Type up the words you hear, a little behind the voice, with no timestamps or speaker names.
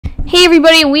Hey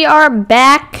everybody, we are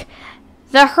back.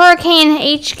 The Hurricane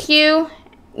HQ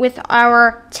with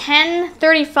our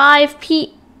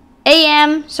 10:35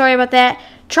 a.m. Sorry about that.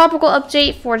 Tropical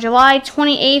update for July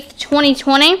 28th,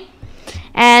 2020.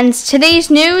 And today's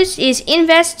news is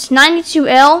Invest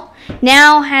 92L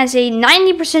now has a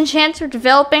 90% chance of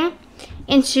developing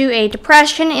into a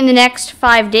depression in the next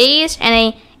 5 days and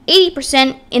a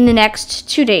 80% in the next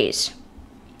 2 days.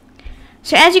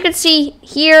 So as you can see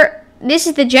here, this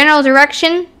is the general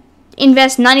direction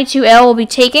Invest 92L will be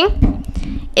taking.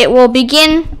 It will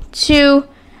begin to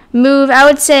move, I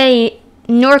would say,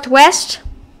 northwest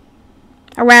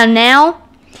around now,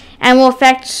 and will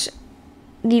affect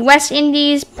the West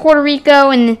Indies, Puerto Rico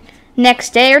in the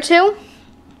next day or two.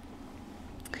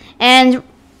 And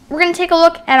we're going to take a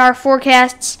look at our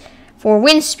forecasts for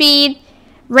wind speed,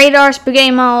 radar,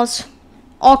 spaghetti miles,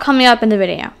 all coming up in the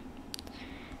video.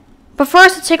 But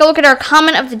first, let's take a look at our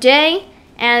comment of the day.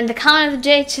 And the comment of the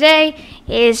day today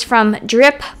is from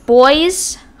Drip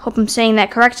Boys. Hope I'm saying that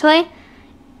correctly.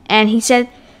 And he said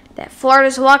that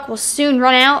Florida's luck will soon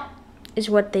run out,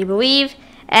 is what they believe.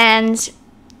 And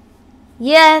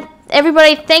yeah,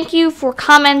 everybody, thank you for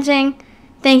commenting.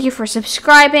 Thank you for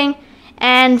subscribing.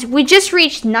 And we just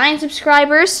reached 9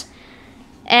 subscribers.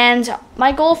 And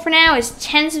my goal for now is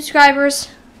 10 subscribers.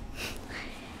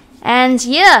 And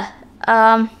yeah,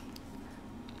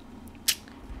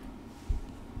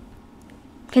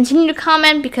 continue to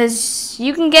comment because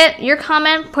you can get your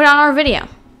comment put on our video.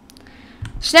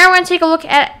 So now we're going to take a look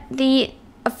at the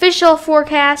official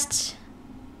forecasts,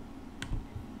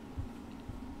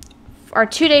 our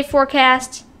 2-day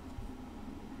forecast.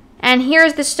 And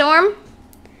here's the storm.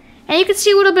 And you can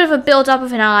see a little bit of a build-up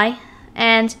of an eye.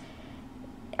 And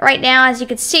right now, as you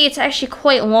can see, it's actually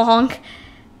quite long.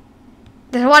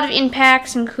 There's a lot of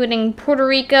impacts, including Puerto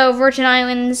Rico, Virgin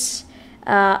Islands,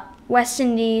 West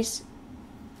Indies,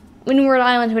 Windward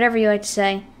Islands, whatever you like to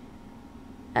say.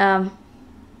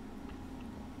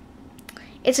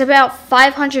 It's about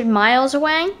 500 miles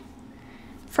away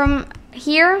from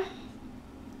here.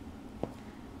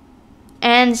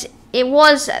 And it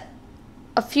was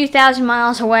a few thousand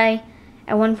miles away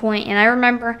at one point. And I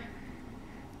remember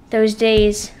those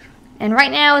days. And right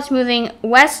now it's moving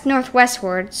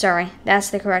west-northwestward. Sorry,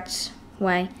 that's the correct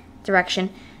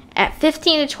direction. At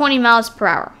 15 to 20 miles per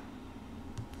hour.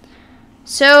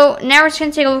 So now we're just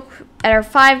going to take a look at our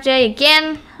 5-day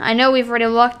again. I know we've already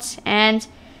looked, and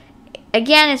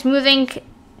again it's moving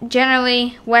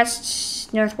generally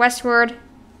west-northwestward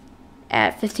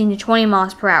at 15 to 20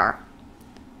 miles per hour.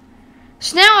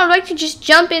 So now I'd like to just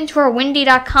jump into our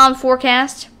windy.com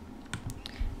forecast,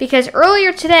 because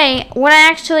earlier today what I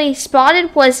actually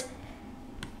spotted was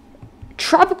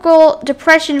tropical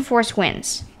depression force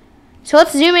winds. So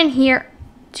let's zoom in here,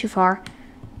 too far,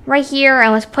 right here,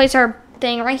 and let's place our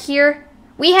thing right here.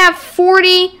 We have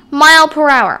 40 mile per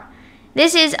hour.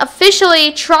 This is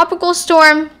officially tropical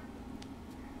storm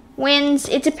winds.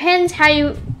 It depends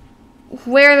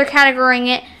where they're categorizing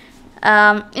it.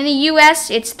 In the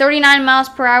U.S., it's 39 miles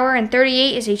per hour, and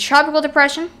 38 is a tropical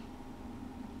depression.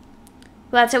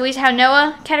 Well, that's at least how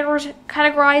NOAA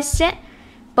categorized it.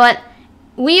 But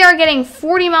we are getting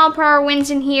 40 mile per hour winds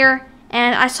in here,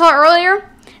 and I saw earlier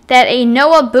that a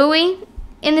NOAA buoy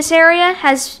in this area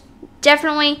has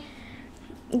definitely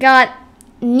got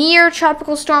near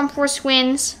tropical storm force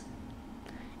winds,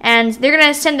 and they're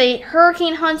going to send a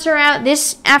hurricane hunter out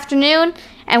this afternoon,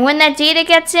 and when that data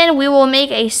gets in, we will make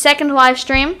a second live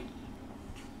stream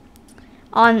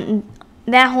on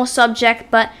that whole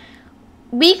subject. But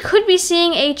we could be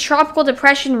seeing a tropical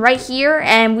depression right here,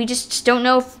 and we just don't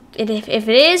know if it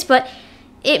is, but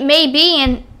it may be,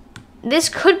 and this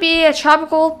could be a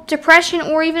tropical depression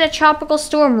or even a tropical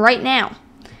storm right now.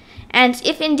 And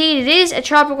if indeed it is a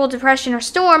tropical depression or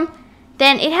storm,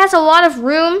 then it has a lot of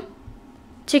room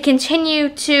to continue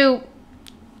to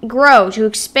grow, to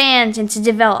expand, and to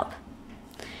develop.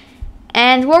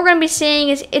 And what we're going to be seeing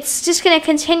is it's just going to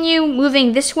continue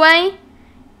moving this way,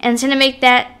 and it's going to make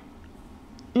that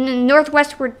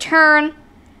northwestward turn,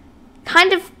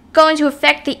 kind of going to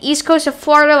affect the east coast of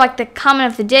Florida like the comment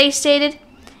of the day stated.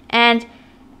 And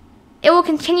it will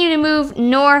continue to move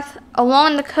north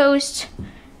along the coast,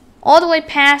 all the way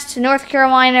past North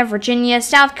Carolina, Virginia,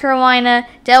 South Carolina,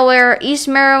 Delaware, East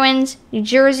Maryland, New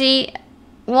Jersey,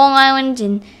 Long Island,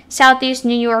 and southeast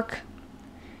New York,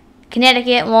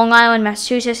 Connecticut, Long Island,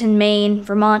 Massachusetts, and Maine,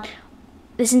 Vermont.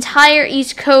 This entire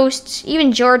East Coast,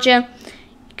 even Georgia,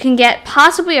 can get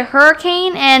possibly a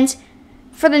hurricane. And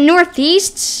for the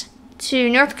Northeast to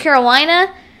North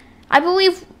Carolina, I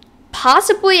believe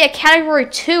possibly a Category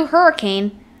 2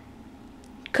 hurricane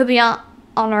could be on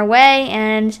on our way.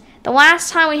 And the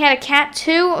last time we had a Cat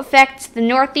 2 affect the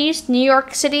Northeast New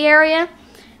York City area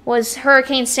was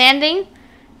Hurricane Sandy,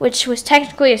 which was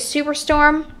technically a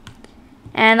superstorm.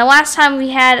 And the last time we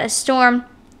had a storm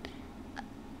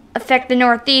affect the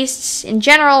Northeast in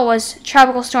general was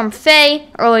Tropical Storm Faye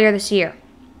earlier this year.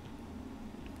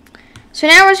 So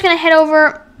now we're just going to head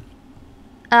over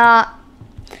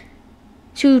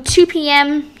to 2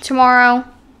 p.m. tomorrow,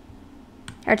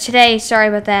 or today, sorry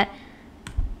about that.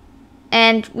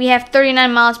 And we have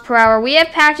 39 miles per hour. We have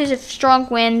patches of strong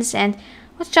winds, and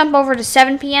let's jump over to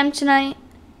 7 p.m. tonight.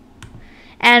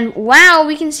 And wow,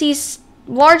 we can see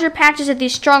larger patches of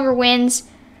these stronger winds,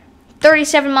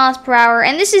 37 miles per hour.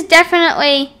 And this is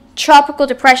definitely tropical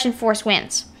depression force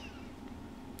winds.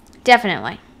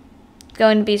 Definitely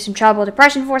going to be some tropical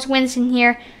depression force winds in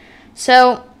here.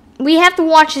 So we have to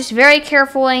watch this very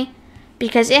carefully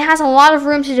because it has a lot of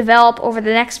room to develop over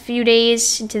the next few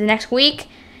days into the next week.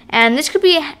 And this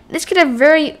could have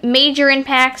very major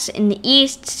impacts in the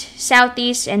east,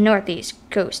 southeast, and northeast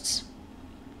coasts.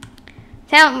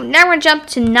 Now we're going to jump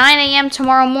to 9 a.m.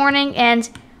 tomorrow morning, and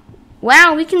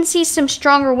wow, we can see some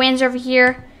stronger winds over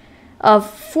here of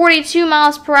 42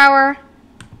 miles per hour.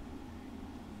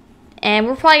 And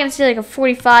we're probably going to see like a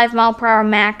 45 mile per hour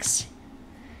max.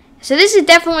 So this is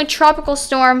definitely tropical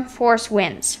storm force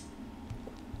winds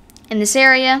in this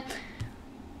area.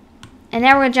 And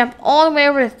now we're going to jump all the way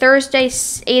over to Thursday,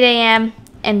 8 a.m.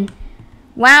 And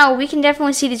wow, we can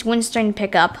definitely see these winds starting to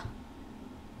pick up.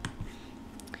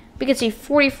 We can see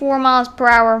 44 miles per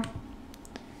hour.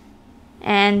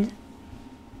 And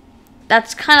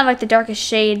that's kind of like the darkest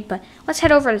shade. But let's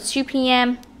head over to 2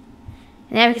 p.m.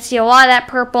 And now we can see a lot of that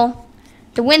purple.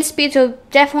 The wind speeds will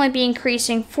definitely be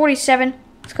increasing. 47.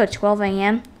 Let's go to 12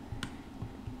 a.m.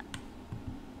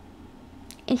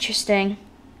 Interesting.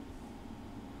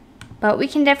 But we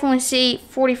can definitely see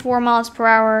 44 miles per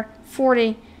hour,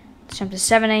 40. Let's jump to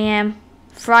 7 a.m.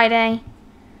 Friday.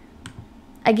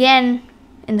 Again,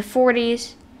 in the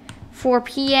 40s. 4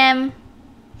 p.m.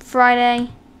 Friday.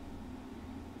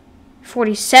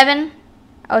 47.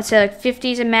 I would say like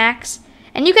 50s a max.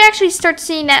 And you can actually start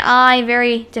seeing that eye,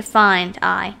 very defined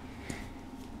eye,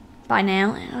 by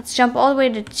now. Let's jump all the way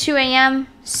to 2 a.m.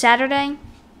 Saturday.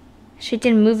 Actually, it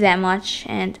didn't move that much.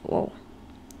 And, whoa.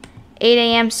 8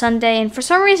 a.m. Sunday, and for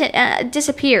some reason it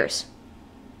disappears.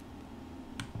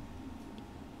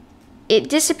 It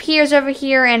disappears over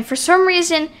here, and for some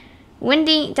reason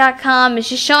windy.com is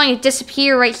just showing it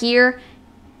disappear right here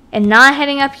and not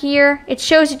heading up here. It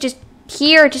shows it just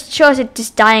here, it just shows it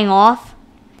just dying off.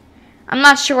 I'm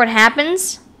not sure what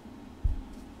happens.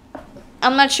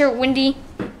 I'm not sure what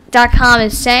windy.com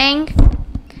is saying,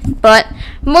 but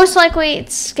most likely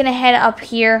it's going to head up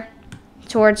here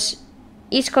towards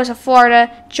east coast of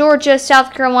Florida, Georgia,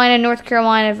 South Carolina, North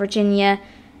Carolina, Virginia,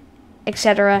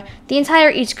 etc. The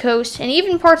entire east coast, and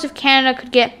even parts of Canada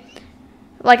could get,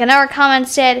 like another comment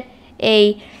said,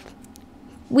 a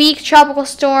weak tropical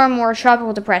storm or a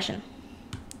tropical depression.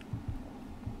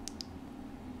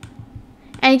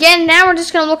 And again, now we're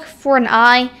just going to look for an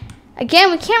eye. Again,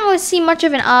 we can't really see much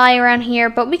of an eye around here,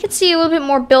 but we could see a little bit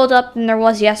more buildup than there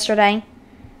was yesterday.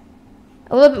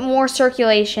 A little bit more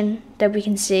circulation that we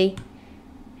can see.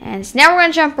 And so now we're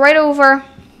going to jump right over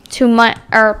to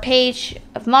our page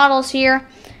of models here.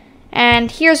 And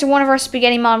here's one of our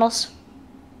spaghetti models.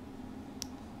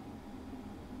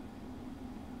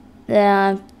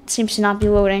 Seems to not be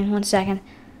loading. 1 second.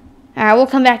 Alright, we'll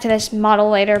come back to this model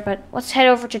later, but let's head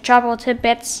over to Tropical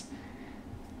Tidbits.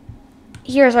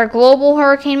 Here's our global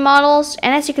hurricane models,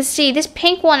 and as you can see, this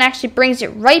pink one actually brings it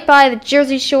right by the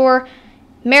Jersey Shore,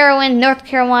 Maryland, North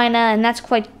Carolina, and that's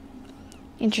quite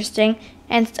interesting.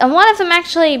 And a lot of them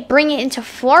actually bring it into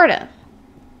Florida,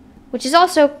 which is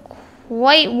also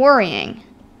quite worrying.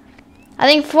 I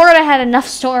think Florida had enough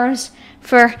storms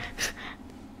for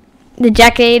the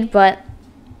decade, but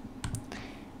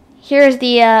here's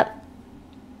the, I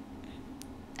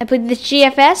believe the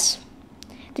GFS.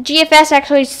 The GFS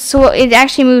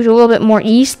actually moved a little bit more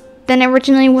east than it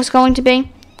originally was going to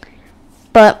be.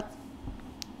 But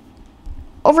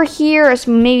over here is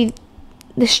maybe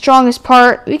the strongest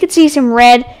part. We could see some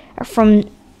red from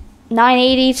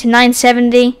 980 to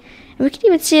 970. And we could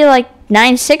even see like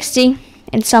 960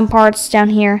 in some parts down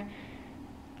here.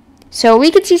 So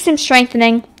we could see some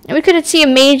strengthening. And we could see a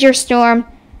major storm.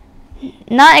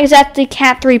 Not exactly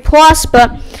Cat 3 plus,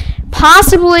 but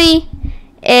possibly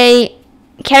a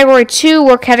Category 2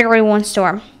 or Category 1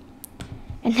 storm.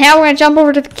 And now we're going to jump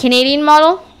over to the Canadian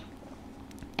model.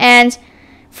 And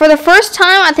for the first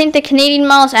time, I think the Canadian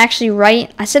model is actually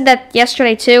right. I said that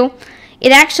yesterday too.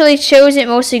 it actually shows it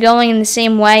mostly going in the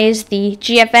same way as the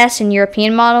GFS and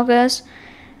European model goes.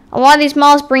 A lot of these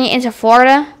models bring it into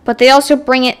Florida, but they also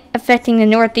bring it affecting the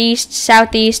northeast,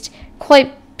 southeast,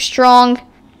 quite strong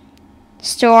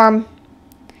storm.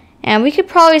 And we could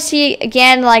probably see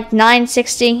again like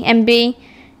 960 MB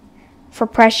for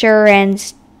pressure,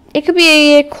 and it could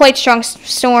be a quite strong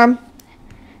storm.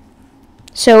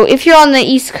 So if you're on the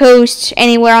East Coast,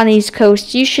 anywhere on the East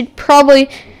Coast, you should probably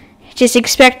just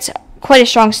expect quite a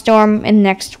strong storm in the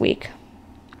next week.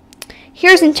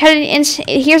 Here's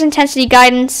intensity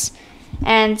guidance,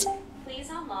 and please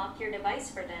unlock your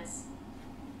device for this.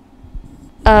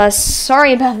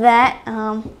 Sorry about that.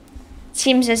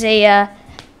 Seems as a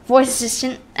voice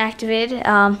assistant activated.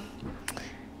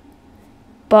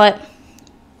 But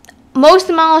most of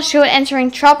the models show it entering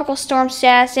tropical storm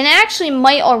status, and it actually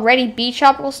might already be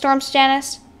tropical storm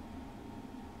status.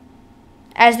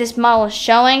 As this model is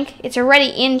showing, it's already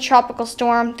in tropical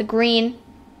storm, the green,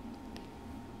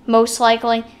 most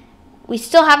likely. We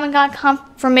still haven't got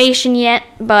confirmation yet,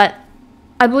 but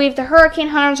I believe the hurricane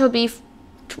hunters will be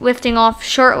lifting off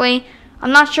shortly.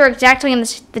 I'm not sure exactly in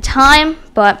the time,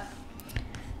 but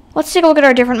let's take a look at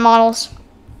our different models.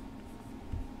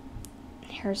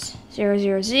 Here's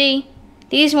 00Z.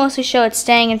 These mostly show it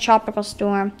staying in tropical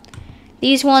storm.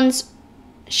 These ones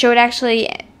show it actually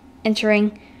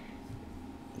entering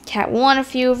Cat 1, a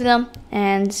few of them,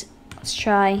 and let's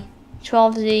try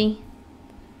 12Z.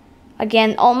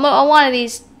 Again, a lot of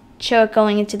these show it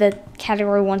going into the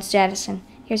Category 1 status, and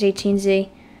here's 18Z.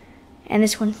 And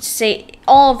this one, say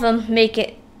all of them make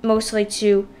it mostly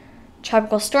to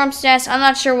tropical storm status. I'm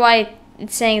not sure why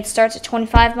it's saying it starts at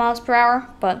 25 miles per hour,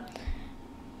 but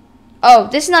oh,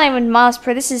 this is not even miles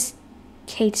per, this is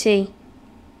KT,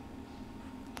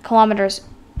 kilometers.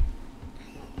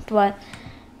 But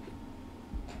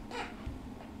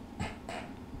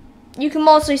you can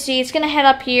mostly see it's going to head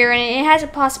up here, and it has a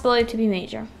possibility to be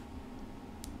major.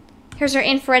 Here's our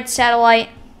infrared satellite.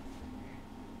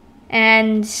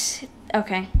 And,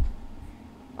 okay.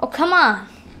 Oh, come on.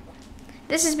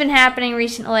 This has been happening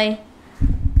recently.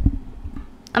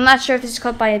 I'm not sure if this is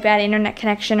caused by a bad internet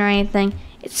connection or anything.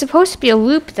 It's supposed to be a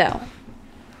loop, though.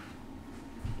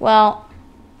 Well,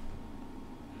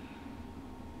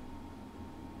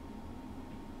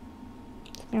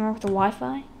 something wrong with the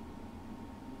Wi-Fi?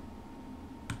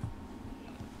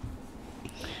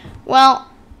 Well,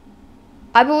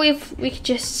 I believe we could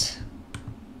just...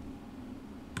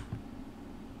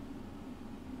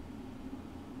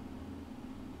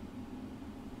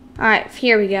 Alright,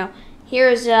 here we go.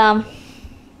 Here's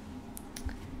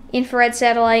infrared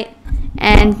satellite,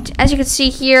 and as you can see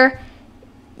here,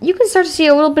 you can start to see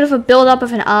a little bit of a buildup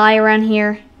of an eye around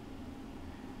here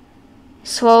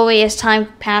slowly as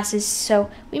time passes, so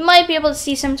we might be able to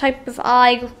see some type of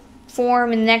eye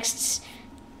form in the next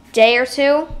day or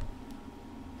two.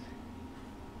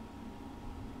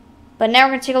 But now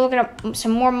we're going to take a look at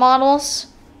some more models.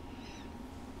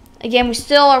 Again, we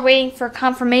still are waiting for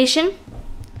confirmation.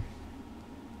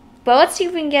 But let's see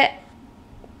if we can get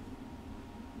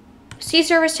sea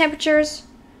surface temperatures.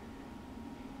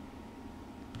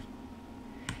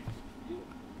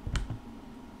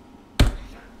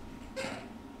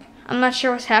 I'm not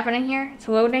sure what's happening here. It's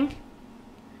loading.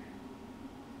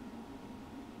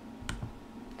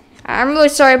 I'm really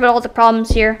sorry about all the problems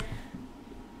here.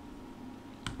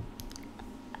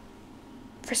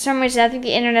 For some reason, I think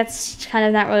the internet's kind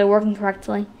of not really working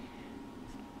correctly.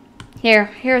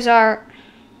 Here's our...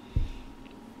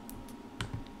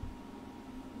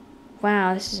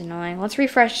 Wow, this is annoying. Let's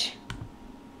refresh.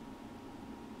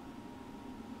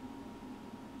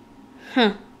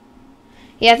 Huh.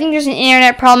 Yeah, I think there's an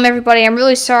internet problem, everybody. I'm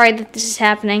really sorry that this is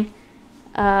happening.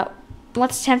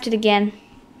 Let's attempt it again.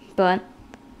 But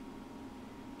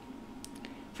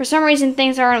for some reason,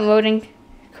 things aren't loading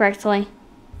correctly.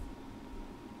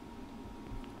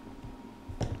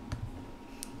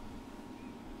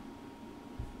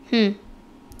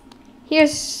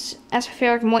 Here's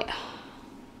atmospheric moisture.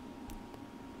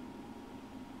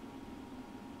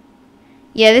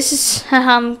 Yeah, this is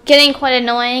getting quite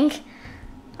annoying.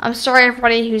 I'm sorry,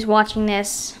 everybody who's watching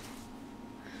this.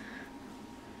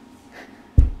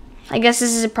 I guess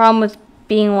this is a problem with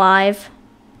being live.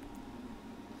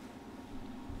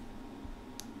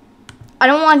 I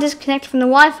don't want to disconnect from the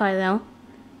Wi-Fi, though,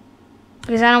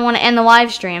 because I don't want to end the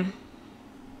live stream.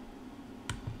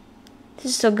 This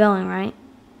is still going, right?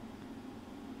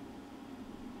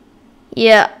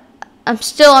 Yeah, I'm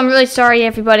really sorry,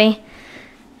 everybody.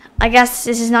 I guess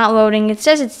this is not loading. It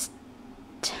says it's...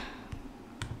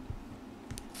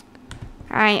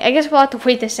 Alright, I guess we'll have to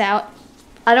wait this out.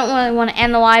 I don't really want to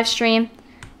end the live stream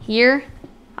here.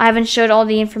 I haven't showed all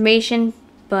the information,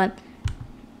 but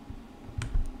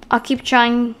I'll keep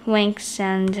trying links,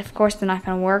 and of course they're not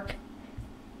going to work.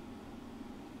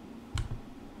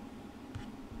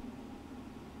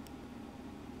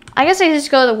 I guess I just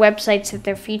go to the websites that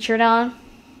they're featured on.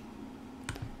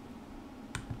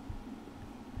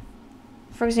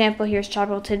 For example, here's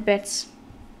Tropical Tidbits.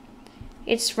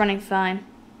 It's running fine.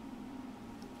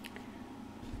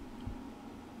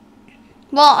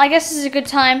 Well, I guess this is a good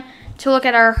time to look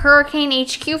at our Hurricane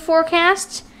HQ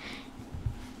forecast.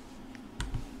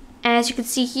 And as you can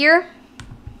see here,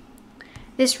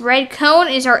 this red cone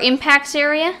is our impacts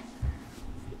area.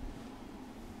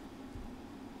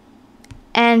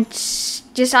 And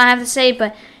just I have to say,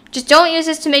 but just don't use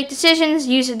this to make decisions.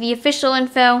 Use the official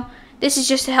info. This is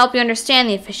just to help you understand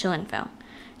the official info.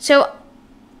 So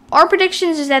our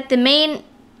predictions is that the main...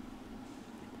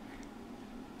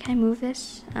 Can I move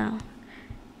this? Oh.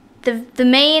 The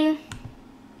main...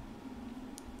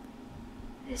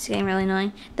 This is getting really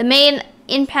annoying. The main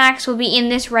impacts will be in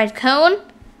this red cone.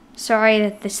 Sorry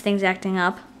that this thing's acting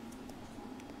up.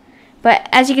 But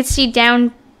as you can see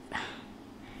down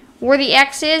where the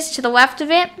X is to the left of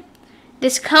it,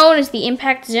 this cone is the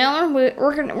impact zone.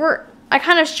 I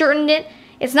kind of shortened it.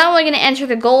 It's not only going to enter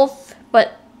the Gulf,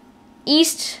 but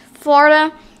East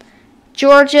Florida,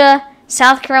 Georgia,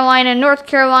 South Carolina, North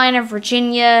Carolina,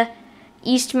 Virginia,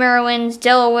 East Maryland,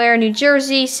 Delaware, New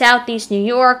Jersey, Southeast New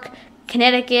York,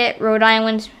 Connecticut, Rhode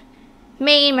Island,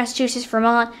 Maine, Massachusetts,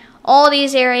 Vermont. All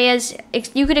these areas,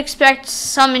 you could expect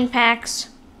some impacts.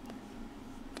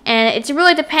 And it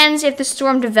really depends if the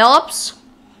storm develops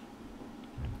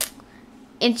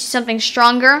into something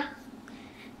stronger.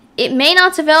 It may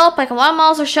not develop, like a lot of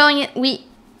models are showing it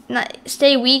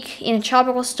stay weak in a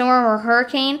tropical storm or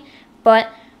hurricane, but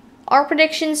our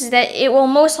predictions is that it will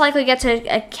most likely get to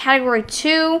a Category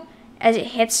 2 as it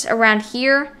hits around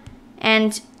here.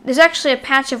 And there's actually a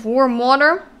patch of warm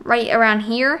water right around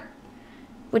here,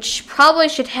 which probably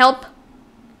should help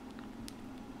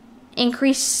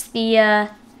increase the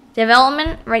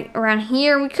development right around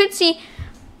here. We could see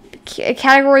a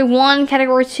Category 1,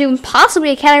 Category 2, and possibly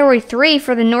a Category 3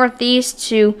 for the Northeast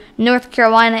to North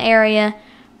Carolina area,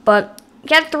 but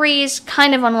Cat 3 is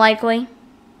kind of unlikely.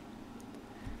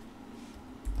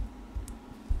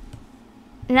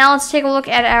 Now let's take a look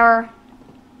at our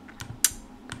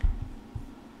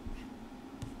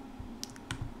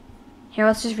here,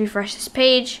 let's just refresh this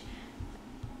page.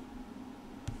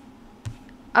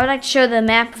 I would like to show the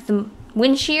map of the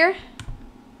wind shear.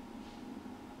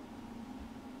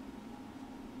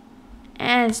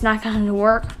 And it's not going to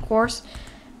work, of course.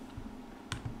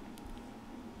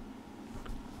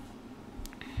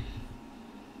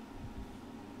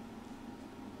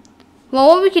 Well,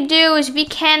 what we could do is we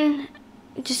can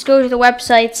just go to the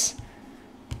websites.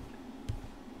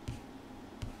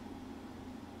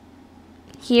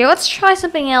 Here, let's try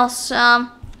something else.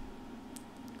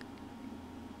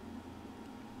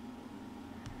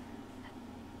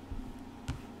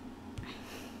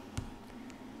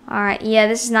 Alright, yeah,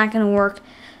 this is not going to work.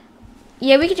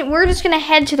 Yeah, we're just going to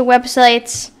head to the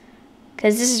websites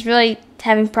because this is really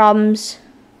having problems.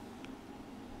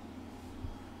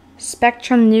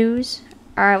 Spectrum News.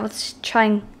 Alright, let's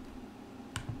try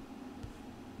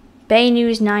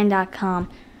baynews9.com.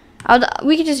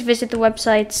 We could just visit the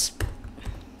websites.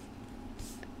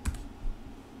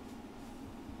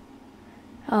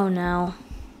 Oh no.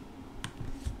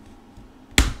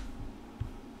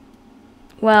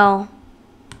 Well,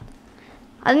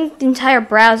 I think the entire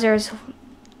browser is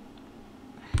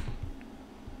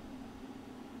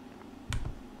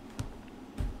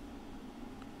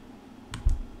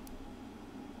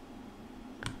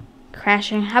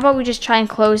crashing. How about we just try and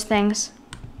close things?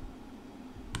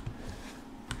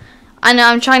 I know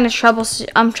I'm trying to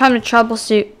troubleshoot,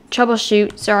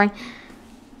 sorry.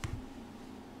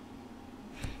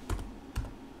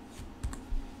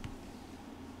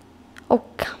 Oh,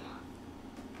 come on.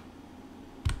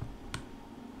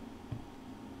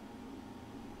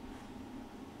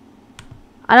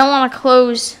 I don't want to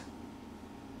close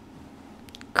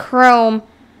Chrome.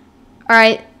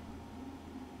 Alright.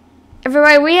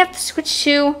 Everybody, we have to switch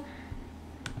to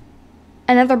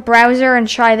another browser and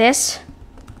try this.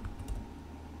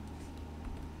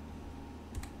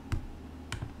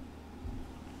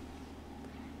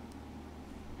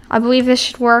 I believe this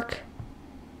should work.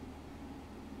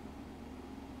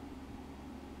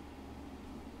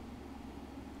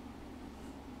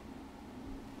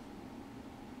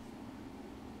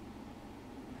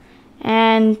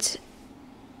 And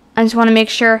I just want to make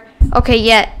sure. Okay,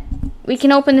 yeah, we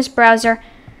can open this browser.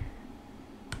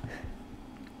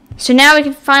 So now we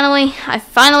can I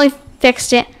finally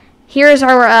fixed it. Here's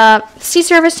our sea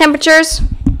surface temperatures.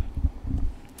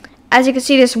 As you can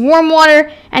see, there's warm water,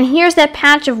 and here's that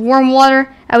patch of warm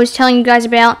water I was telling you guys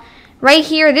about. Right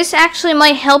here, this actually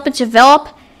might help it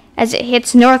develop as it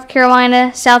hits North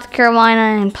Carolina, South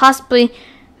Carolina, and possibly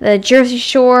the Jersey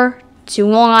Shore to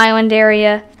Long Island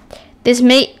area. This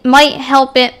might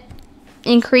help it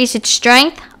increase its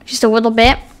strength just a little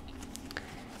bit.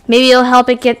 Maybe it'll help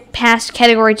it get past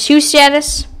Category 2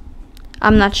 status.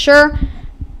 I'm not sure.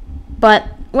 But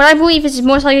what I believe is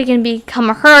most likely going to become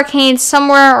a hurricane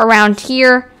somewhere around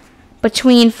here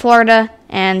between Florida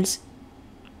and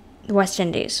the West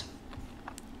Indies.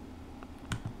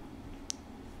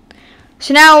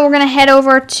 So now we're going to head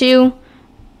over to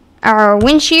our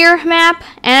wind shear map.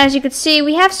 And as you can see,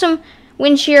 we have some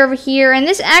wind shear over here. And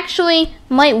this actually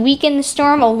might weaken the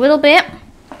storm a little bit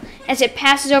as it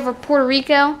passes over Puerto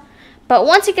Rico. But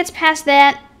once it gets past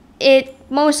that, it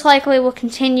most likely will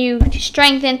continue to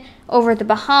strengthen over the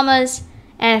Bahamas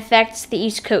and affects the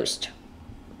East Coast.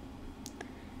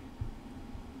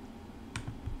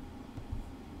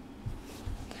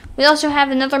 We also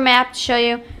have another map to show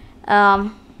you.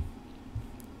 1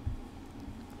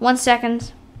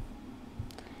 second.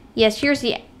 Yes, here's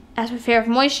the atmospheric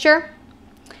moisture.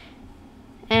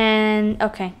 And,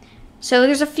 okay. So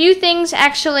there's a few things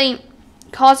actually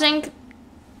causing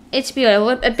it to be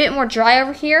a bit more dry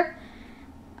over here.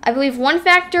 I believe one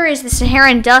factor is the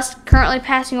Saharan dust currently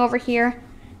passing over here.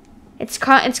 It's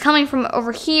coming from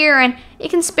over here, and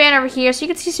it can span over here, so you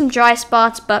can see some dry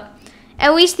spots, but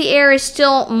at least the air is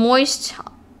still moist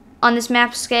on this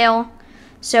map scale,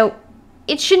 so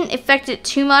it shouldn't affect it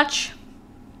too much,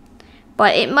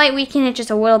 but it might weaken it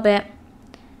just a little bit.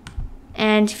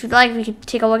 And if you'd like, we could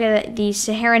take a look at the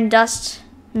Saharan dust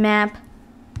map.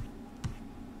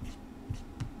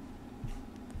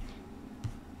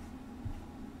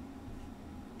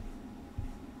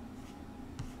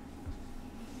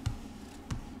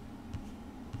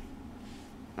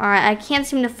 Alright, I can't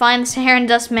seem to find the Saharan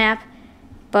dust map,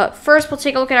 but first we'll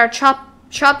take a look at our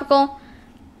tropical.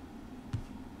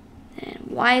 And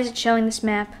why is it showing this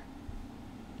map?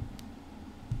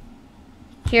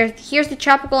 Here's the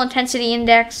tropical intensity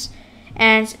index,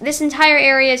 and this entire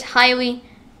area is highly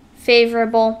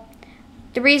favorable.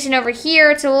 The reason over here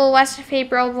it's a little less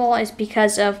favorable is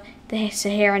because of the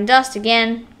Saharan dust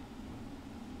again,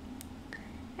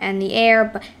 and the air,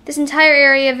 but this entire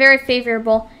area very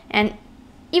favorable, and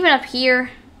even up here.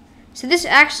 So this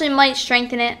actually might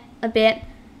strengthen it a bit.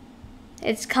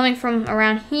 It's coming from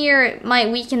around here. It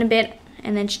might weaken a bit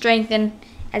and then strengthen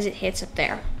as it hits up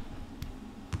there.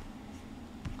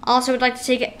 Also, I'd like to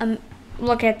take a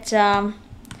look at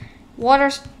water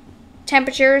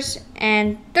temperatures,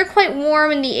 and they're quite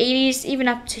warm in the 80s, even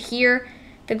up to here.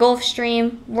 The Gulf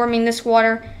Stream warming this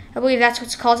water. I believe that's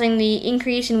what's causing the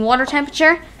increase in water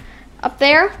temperature up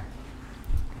there.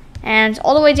 And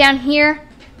all the way down here,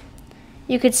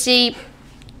 you could see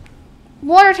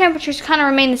water temperatures kind of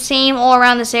remain the same all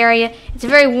around this area. It's a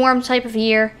very warm type of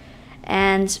year.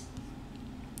 And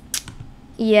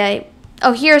yeah,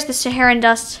 oh, here's the Saharan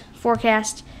dust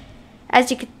forecast. As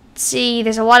you can see,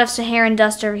 there's a lot of Saharan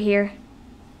dust over here.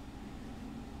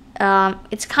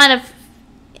 It's kind of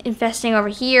infesting over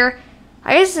here.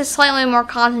 I guess it's slightly more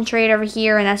concentrated over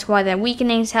here, and that's why the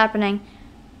weakening is happening.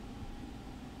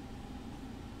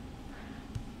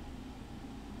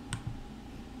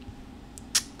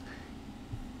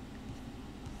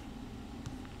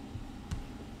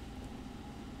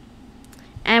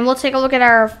 And we'll take a look at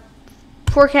our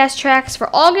forecast tracks for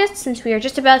August, since we are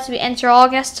just about to enter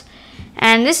August.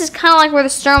 And this is kind of like where the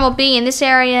storm will be in this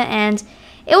area, and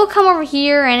it will come over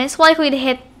here, and it's likely to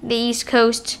hit the East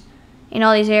Coast in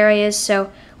all these areas.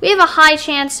 So we have a high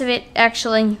chance of it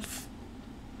actually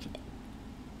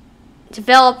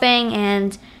developing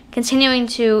and continuing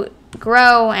to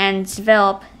grow and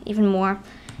develop even more.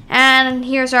 And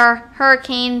here's our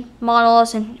hurricane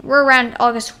models, and we're around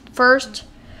August 1st.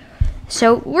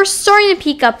 So we're starting to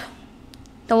peak up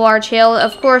the large hill.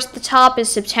 Of course, the top is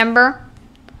September.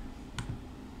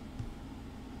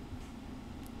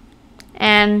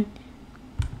 And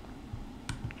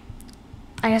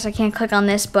I guess I can't click on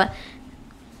this, but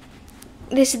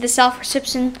this is the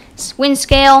Saffir-Simpson wind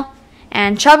scale.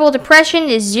 And tropical depression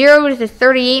is 0 to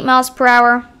 38 miles per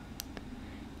hour.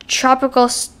 Tropical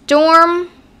storm,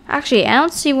 actually, I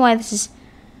don't see why this is.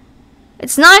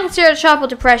 It's not considered a tropical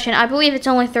depression. I believe it's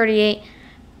only 38,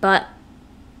 but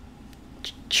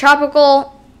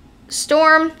tropical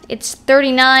storm, it's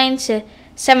 39 to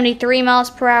 73 miles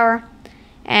per hour.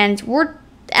 And we're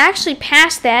actually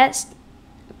past that,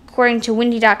 according to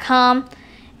windy.com.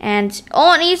 And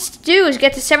all it needs to do is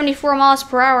get to 74 miles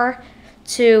per hour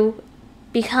to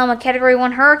become a Category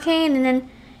 1 hurricane, and then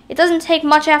it doesn't take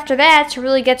much after that to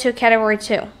really get to a Category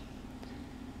 2.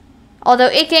 Although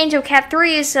it getting to a Cat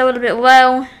 3 is a little bit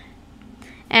low,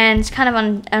 and it's kind of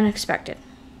unexpected.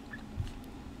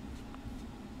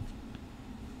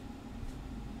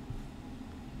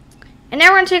 And now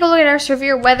we're going to take a look at our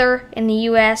severe weather in the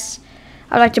U.S.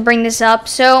 I would like to bring this up.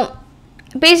 So,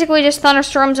 basically just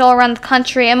thunderstorms all around the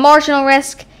country, and marginal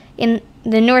risk in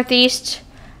the Northeast.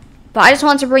 But I just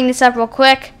wanted to bring this up real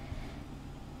quick,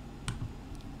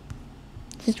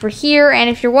 since we're here. And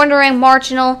if you're wondering,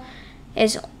 marginal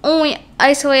is only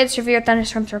isolated severe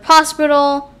thunderstorms are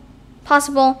possible,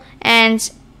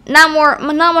 and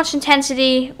not much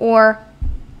intensity or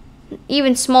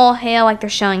even small hail like they're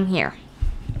showing here.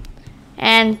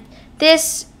 And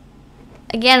this,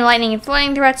 again, lightning and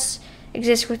flooding threats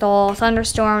exist with all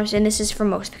thunderstorms, and this is for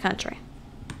most of the country.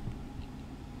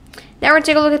 Now we're going to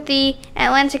take a look at the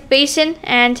Atlantic Basin,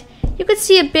 and you could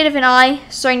see a bit of an eye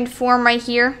starting to form right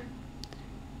here.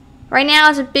 Right now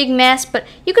it's a big mess, but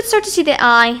you could start to see the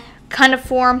eye kind of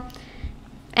form,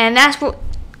 and that's what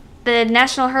the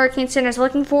National Hurricane Center is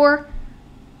looking for,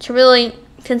 to really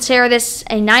consider this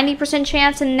a 90%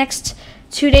 chance in the next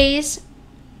 2 days.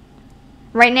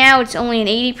 Right now it's only an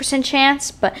 80%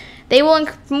 chance, but they will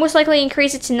most likely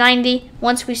increase it to 90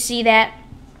 once we see that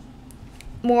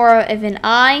more of an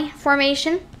eye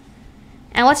formation.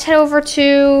 And let's head over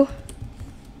to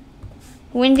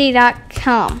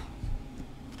windy.com.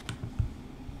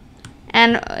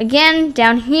 And again,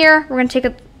 down here, we're going to take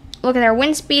a look at our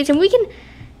wind speeds, and we can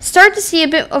start to see a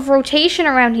bit of rotation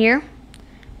around here.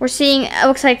 We're seeing, it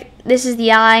looks like this is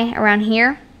the eye around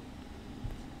here.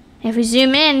 And if we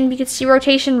zoom in, we can see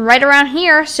rotation right around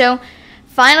here. So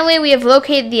finally, we have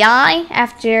located the eye.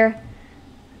 After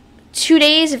 2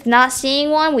 days of not seeing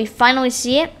one, we finally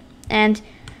see it. And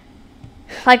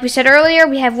like we said earlier,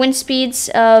 we have wind speeds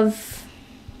of,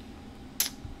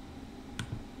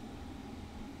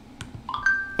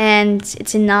 and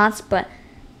it's in knots, but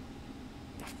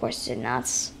of course it's in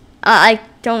knots. I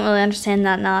don't really understand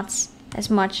that knots as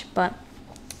much, but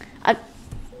I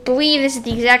believe this is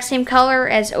the exact same color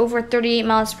as over 38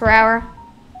 miles per hour.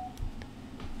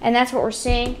 And that's what we're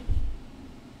seeing.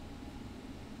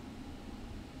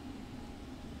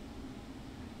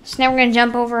 So now we're going to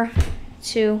jump over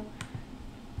to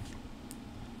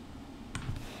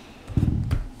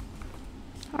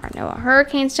our NOAA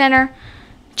Hurricane Center.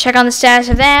 Check on the status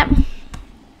of that.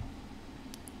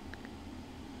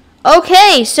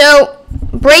 Okay, so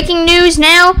breaking news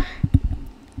now.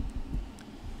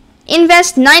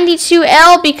 Invest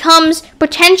 92L becomes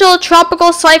potential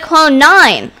tropical cyclone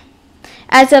 9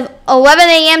 as of 11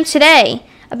 a.m. today,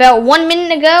 about 1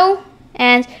 minute ago,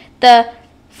 and the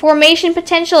formation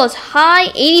potential is high,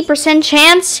 80%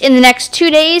 chance in the next 2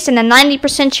 days and a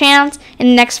 90% chance in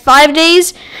the next 5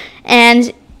 days,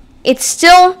 and it's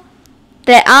still,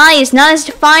 the eye is not as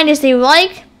defined as they would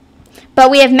like, but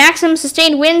we have maximum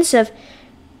sustained winds of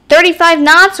 35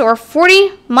 knots or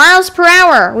 40 miles per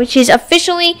hour, which is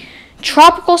officially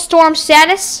tropical storm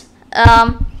status.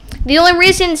 The only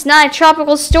reason it's not a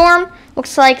tropical storm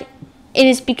looks like it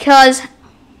is because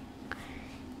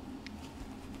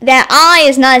that eye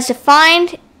is not as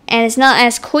defined and it's not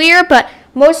as clear, but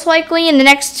most likely in the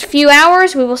next few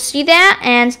hours we will see that,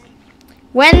 and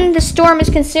when the storm is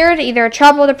considered either a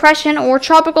tropical depression or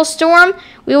tropical storm,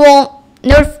 we will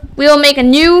make a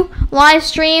new live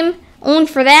stream only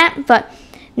for that. But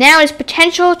now it's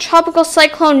potential tropical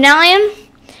cyclone 9,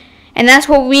 and that's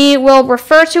what we will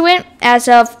refer to it as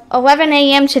of 11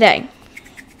 a.m. today.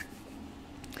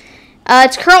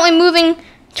 It's currently moving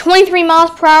 23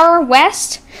 miles per hour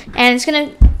west, and it's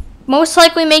going to most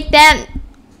likely make that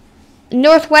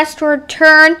northwestward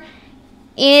turn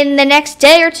in the next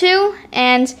day or two,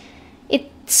 and it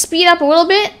speed up a little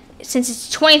bit since it's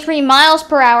 23 miles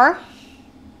per hour.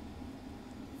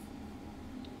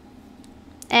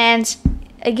 And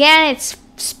again, it's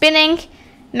spinning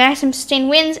maximum sustained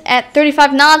winds at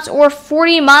 35 knots or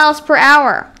 40 miles per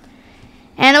hour.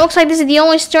 And it looks like this is the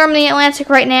only storm in the Atlantic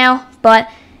right now, but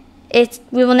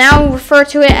we will now refer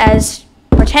to it as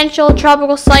potential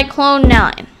tropical cyclone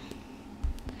 9.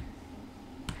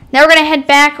 Now we're going to head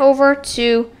back over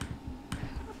to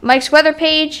Mike's weather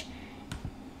page,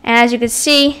 and as you can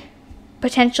see,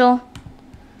 potential,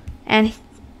 and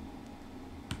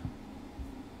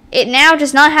it now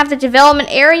does not have the development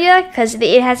area because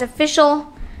it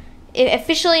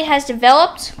officially has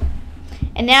developed,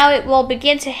 and now it will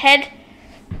begin to head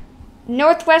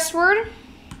northwestward.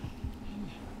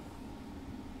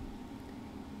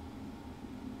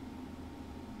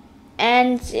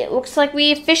 And it looks like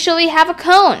we officially have a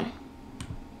cone.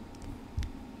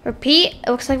 Repeat, it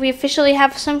looks like we officially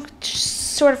have some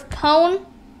sort of cone.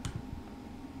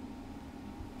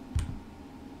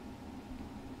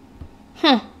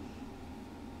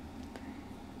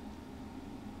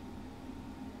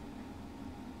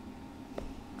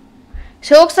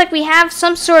 So it looks like we have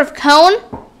some sort of cone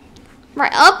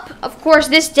right up. Of course,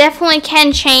 this definitely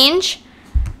can change.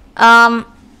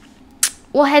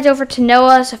 We'll head over to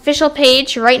NOAA's official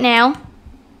page right now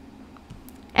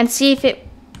and see if it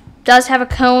does have a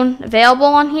cone available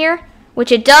on here,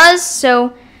 which it does.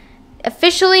 So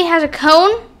officially has a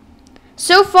cone.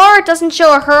 So far, it doesn't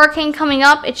show a hurricane coming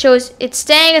up. It shows it's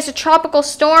staying as a tropical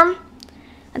storm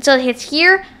until it hits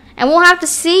here, and we'll have to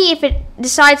see if it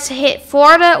decides to hit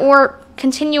Florida or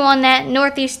continue on that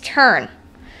northeast turn.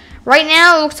 Right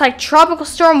now, it looks like tropical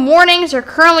storm warnings are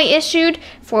currently issued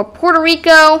for Puerto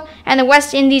Rico and the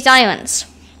West Indies Islands.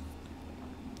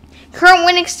 Current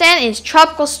wind extent is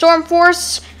tropical storm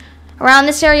force around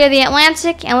this area of the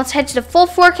Atlantic, and let's head to the full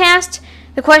forecast.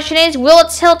 The question is, will it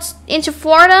tilt into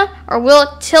Florida or will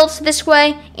it tilt this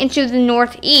way into the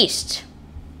northeast?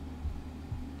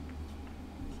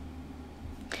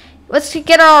 Let's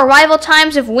get our arrival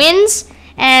times of winds,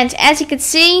 and as you can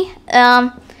see,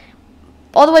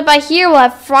 all the way by here, we'll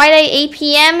have Friday 8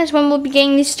 p.m. is when we'll be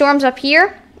getting these storms up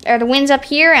here, or the winds up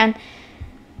here, and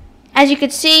as you can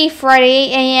see,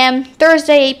 Friday 8 a.m.,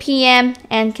 Thursday 8 p.m.,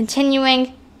 and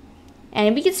continuing,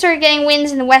 and we can start getting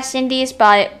winds in the West Indies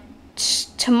by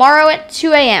tomorrow at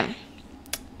 2 a.m.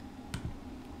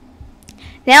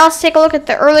 Now let's take a look at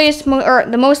the earliest, or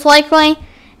the most likely,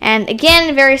 and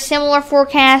again, very similar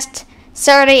forecast,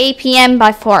 Saturday 8 p.m.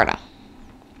 by Florida.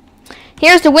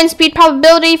 Here's the wind speed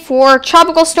probability for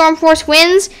tropical storm force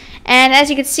winds, and as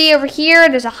you can see over here,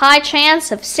 there's a high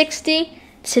chance of 60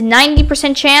 to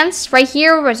 90% chance. Right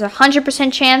here, there's a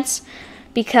 100% chance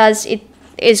because it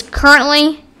is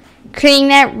currently creating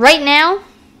that right now.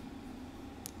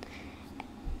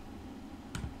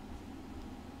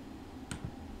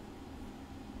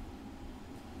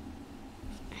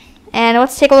 And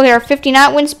let's take a look at our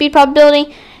 50-knot wind speed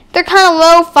probability. They're kind of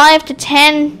low, 5 to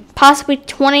 10, possibly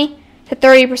 20 to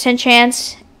 30%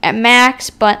 chance at max.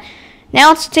 But now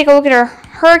let's take a look at our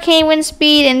hurricane wind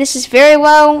speed, and this is very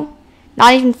low,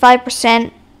 not even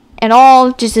 5% at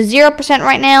all, just a 0%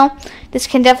 right now. This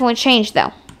can definitely change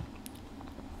though.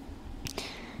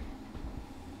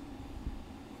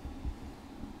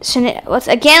 So let's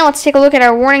take a look at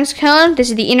our warnings cone. This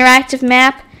is the interactive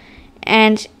map,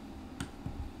 and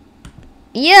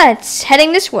yeah, it's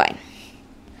heading this way.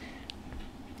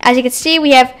 As you can see,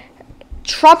 we have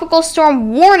tropical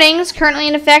storm warnings currently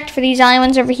in effect for these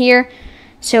islands over here.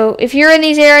 So if you're in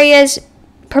these areas,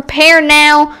 prepare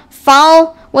now,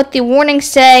 follow what the warnings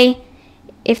say.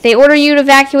 If they order you to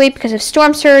evacuate because of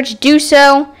storm surge, do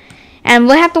so. And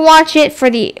we'll have to watch it for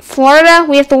the Florida.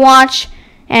 We have to watch,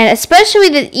 and especially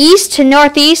the east to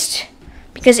northeast,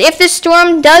 because if this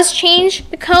storm does change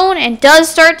the cone and does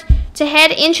start to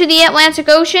head into the Atlantic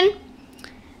Ocean,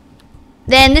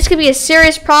 then this could be a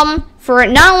serious problem for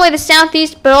not only the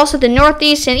southeast but also the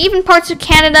northeast, and even parts of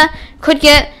Canada could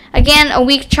get, again, a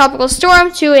weak tropical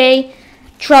storm to a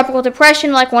tropical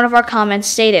depression like one of our comments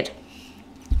stated.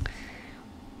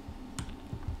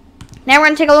 Now we're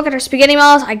going to take a look at our spaghetti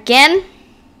models again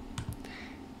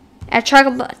at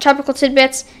Tropical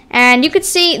Tidbits, and you can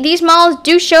see these models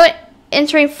do show it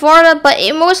entering Florida, but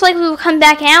it most likely will come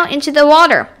back out into the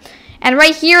water. And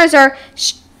right here is our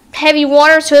heavy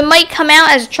water, so it might come out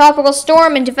as a tropical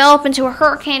storm and develop into a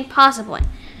hurricane possibly.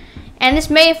 And this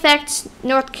may affect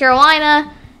North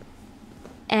Carolina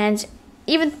and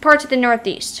even parts of the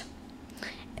Northeast.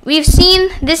 We've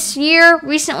seen this year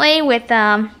recently with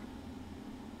Hurricane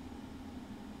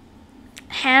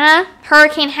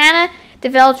Hannah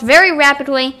developed very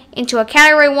rapidly into a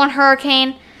Category 1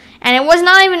 hurricane, and it was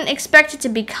not even expected to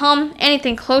become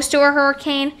anything close to a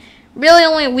hurricane, really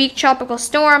only a weak tropical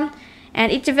storm,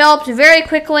 and it developed very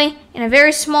quickly in a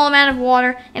very small amount of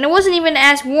water, and it wasn't even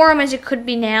as warm as it could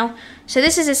be now. So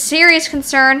this is a serious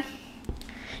concern,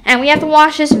 and we have to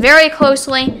watch this very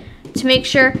closely to make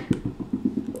sure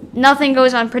nothing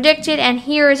goes unpredicted. And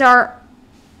here is our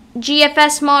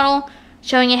GFS model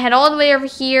showing it head all the way over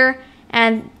here,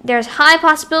 and there's high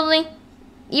possibility,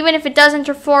 even if it does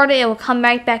enter Florida, it will come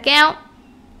right back out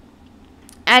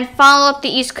and follow up the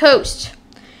East Coast.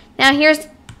 Now here's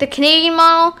the Canadian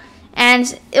model,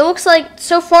 and it looks like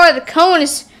so far the cone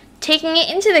is taking it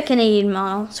into the Canadian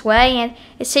model's way, and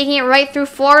it's taking it right through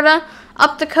Florida,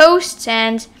 up the coast,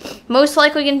 and most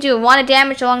likely going to do a lot of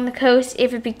damage along the coast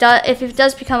if it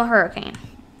does become a hurricane.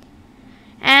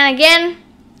 And again,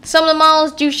 some of the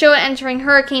models do show it entering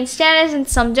hurricane status and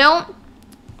some don't.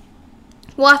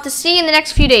 we'll have to see in the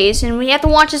next few days, and we have to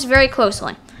watch this very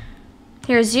closely.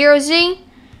 Here's 0Z.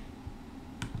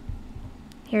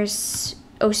 Here's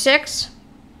 06.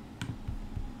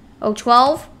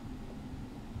 012.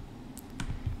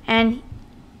 And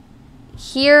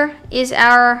here is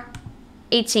our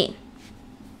 18.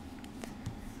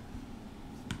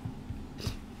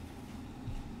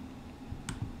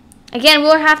 Again,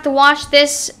 we'll have to watch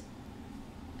this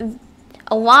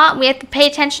a lot. We have to pay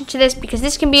attention to this because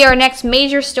this can be our next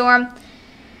major storm.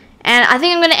 And I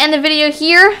think I'm going to end the video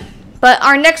here. But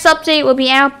our next update will be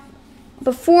out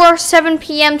before 7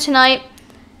 p.m. tonight.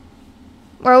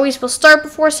 Or at least we'll start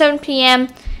before 7 p.m.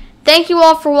 Thank you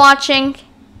all for watching.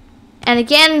 And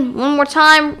again, one more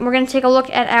time, we're going to take a look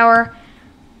at our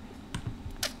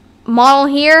model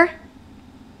here.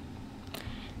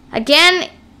 Again,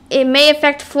 it may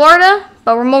affect Florida,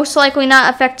 but will most likely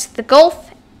not affect the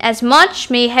Gulf as much.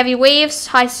 Maybe heavy waves,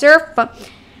 high surf, but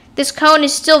this cone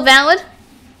is still valid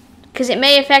because it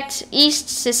may affect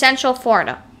east to central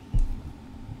Florida.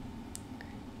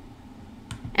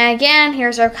 And again,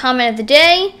 here's our comment of the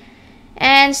day.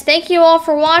 And thank you all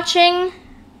for watching.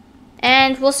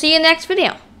 And we'll see you in the next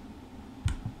video.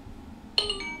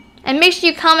 And make sure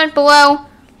you comment below.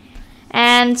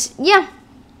 And yeah.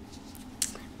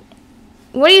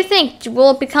 What do you think?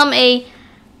 Will it become a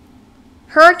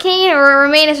hurricane or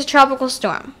remain as a tropical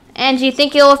storm? And do you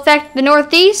think it'll affect the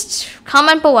Northeast?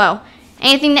 Comment below.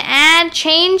 Anything to add,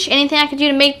 change, anything I could do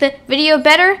to make the video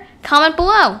better? Comment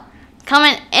below.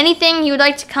 Comment anything you would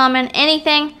like to comment,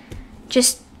 anything.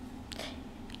 Just,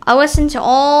 I'll listen to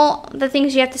all the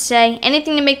things you have to say.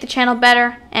 Anything to make the channel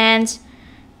better. And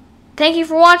thank you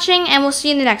for watching, and we'll see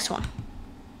you in the next one.